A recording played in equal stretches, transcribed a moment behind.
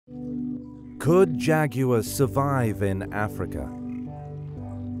Could jaguars survive in Africa?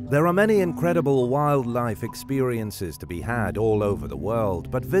 There are many incredible wildlife experiences to be had all over the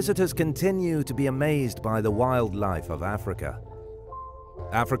world, but visitors continue to be amazed by the wildlife of Africa.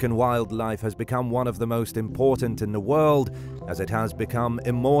 African wildlife has become one of the most important in the world, as it has become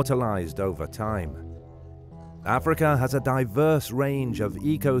immortalized over time. Africa has a diverse range of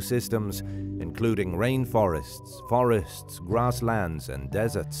ecosystems, including rainforests, forests, grasslands, and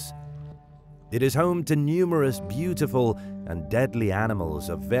deserts. It is home to numerous beautiful and deadly animals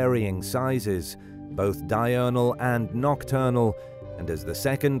of varying sizes, both diurnal and nocturnal, and is the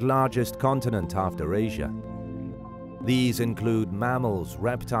second largest continent after Asia. These include mammals,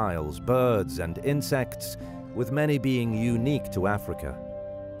 reptiles, birds, and insects, with many being unique to Africa.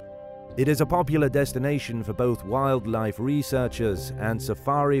 It is a popular destination for both wildlife researchers and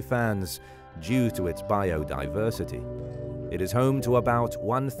safari fans due to its biodiversity. It is home to about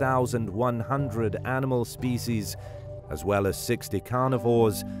 1,100 animal species, as well as 60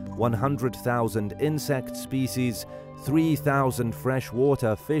 carnivores, 100,000 insect species, 3,000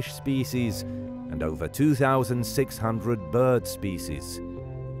 freshwater fish species, and over 2,600 bird species.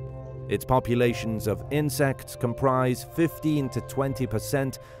 Its populations of insects comprise 15 to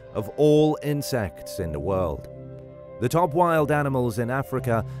 20% of all insects in the world. The top wild animals in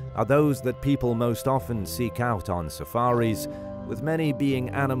Africa are those that people most often seek out on safaris, with many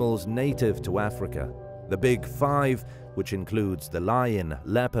being animals native to Africa. The Big Five, which includes the lion,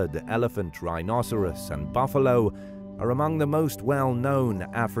 leopard, elephant, rhinoceros, and buffalo, are among the most well-known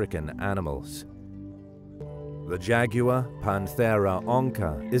African animals. The jaguar, Panthera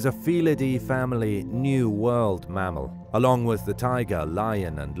onca, is a Felidae family New World mammal. Along with the tiger,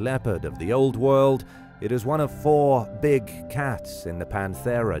 lion, and leopard of the Old World, it is one of 4 big cats in the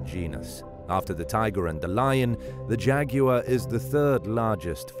Panthera genus. After the tiger and the lion, the jaguar is the 3rd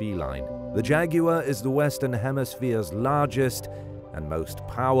largest feline. The jaguar is the Western Hemisphere's largest and most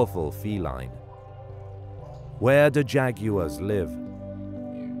powerful feline. Where do jaguars live?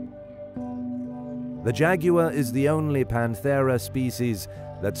 The jaguar is the only Panthera species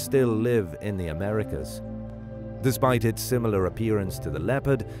that still live in the Americas. Despite its similar appearance to the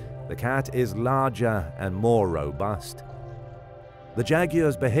leopard, the cat is larger and more robust. The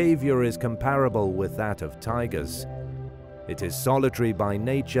jaguar's behavior is comparable with that of tigers. It is solitary by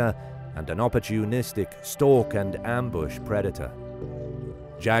nature and an opportunistic stalk and ambush predator.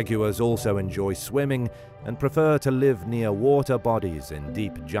 Jaguars also enjoy swimming and prefer to live near water bodies in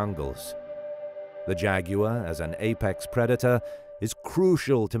deep jungles. The jaguar, as an apex predator, is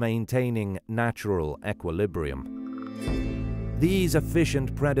crucial to maintaining natural equilibrium. These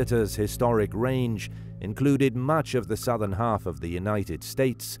efficient predators' historic range included much of the southern half of the United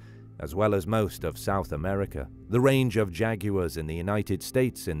States, as well as most of South America. The range of jaguars in the United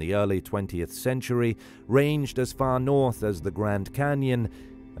States in the early 20th century ranged as far north as the Grand Canyon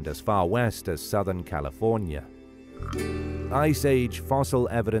and as far west as Southern California. Ice Age fossil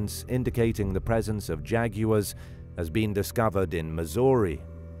evidence indicating the presence of jaguars has been discovered in Missouri.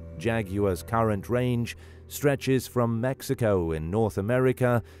 Jaguar's current range stretches from Mexico in North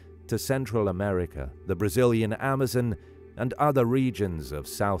America to Central America, the Brazilian Amazon, and other regions of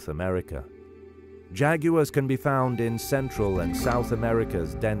South America. Jaguars can be found in Central and South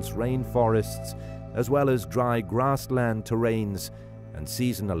America's dense rainforests, as well as dry grassland terrains and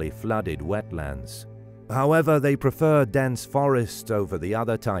seasonally flooded wetlands. However, they prefer dense forests over the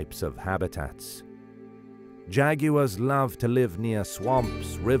other types of habitats. Jaguars love to live near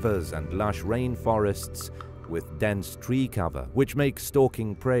swamps, rivers, and lush rainforests with dense tree cover, which makes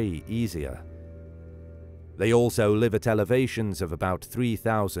stalking prey easier. They also live at elevations of about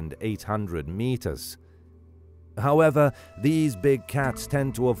 3,800 meters. However, these big cats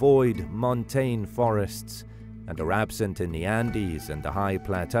tend to avoid montane forests and are absent in the Andes and the high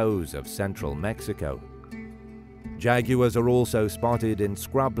plateaus of central Mexico. Jaguars are also spotted in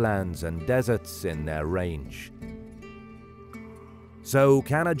scrublands and deserts in their range. So,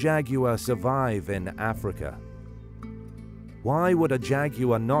 can a jaguar survive in Africa? Why would a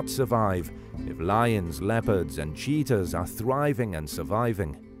jaguar not survive if lions, leopards, and cheetahs are thriving and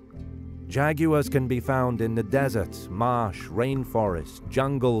surviving? Jaguars can be found in the desert, marsh, rainforest,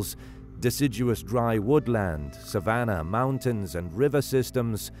 jungles, deciduous dry woodland, savanna, mountains, and river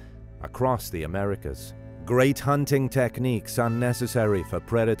systems across the Americas. Great hunting techniques are necessary for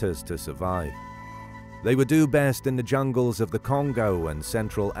predators to survive. They would do best in the jungles of the Congo and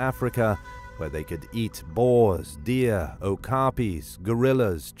Central Africa, where they could eat boars, deer, okapis,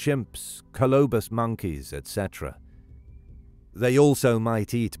 gorillas, chimps, colobus monkeys, etc. They also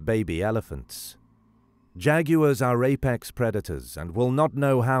might eat baby elephants. Jaguars are apex predators and will not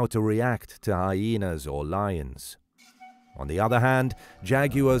know how to react to hyenas or lions. On the other hand,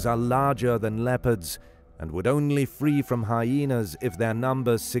 jaguars are larger than leopards and would only flee from hyenas if their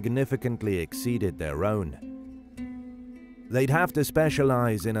numbers significantly exceeded their own. They'd have to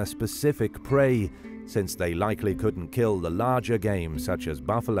specialize in a specific prey, since they likely couldn't kill the larger game such as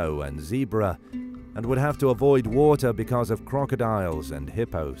buffalo and zebra, and would have to avoid water because of crocodiles and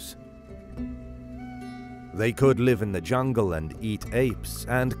hippos. They could live in the jungle and eat apes,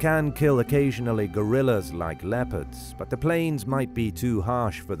 and can kill occasionally gorillas like leopards, but the plains might be too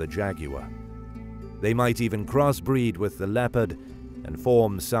harsh for the jaguar. They might even crossbreed with the leopard and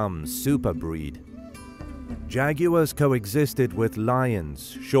form some super breed. Jaguars coexisted with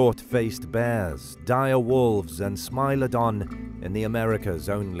lions, short-faced bears, dire wolves, and smilodon in the Americas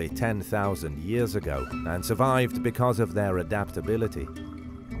only 10,000 years ago, and survived because of their adaptability.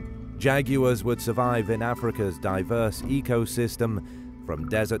 Jaguars would survive in Africa's diverse ecosystem, from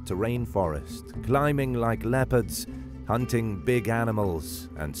desert to rainforest, climbing like leopards, hunting big animals,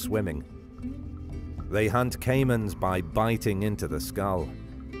 and swimming. They hunt caimans by biting into the skull.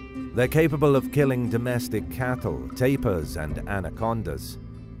 They're capable of killing domestic cattle, tapirs, and anacondas.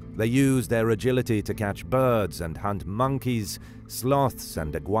 They use their agility to catch birds and hunt monkeys, sloths,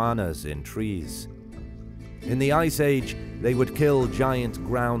 and iguanas in trees. In the Ice Age, they would kill giant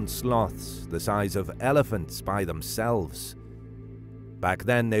ground sloths the size of elephants by themselves. Back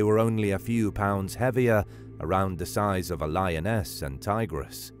then, they were only a few pounds heavier, around the size of a lioness and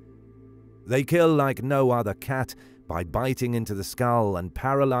tigress. They kill like no other cat by biting into the skull and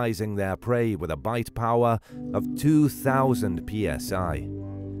paralyzing their prey with a bite power of 2,000 psi.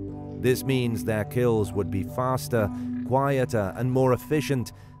 This means their kills would be faster, quieter, and more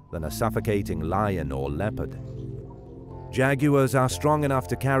efficient than a suffocating lion or leopard. Jaguars are strong enough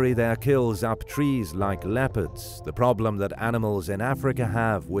to carry their kills up trees like leopards, the problem that animals in Africa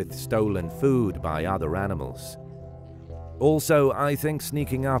have with stolen food by other animals. Also, I think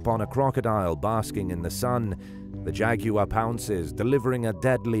sneaking up on a crocodile basking in the sun, the jaguar pounces, delivering a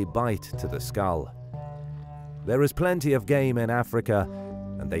deadly bite to the skull. There is plenty of game in Africa,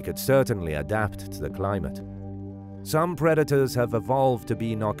 and they could certainly adapt to the climate. Some predators have evolved to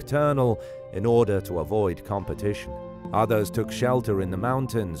be nocturnal in order to avoid competition. Others took shelter in the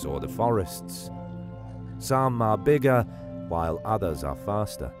mountains or the forests. Some are bigger, while others are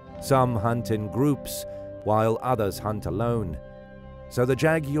faster. Some hunt in groups, while others hunt alone. So the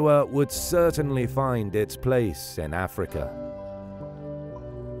jaguar would certainly find its place in Africa.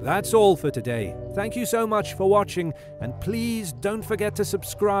 That's all for today. Thank you so much for watching, and please don't forget to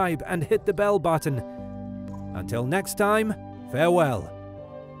subscribe and hit the bell button. Until next time, farewell.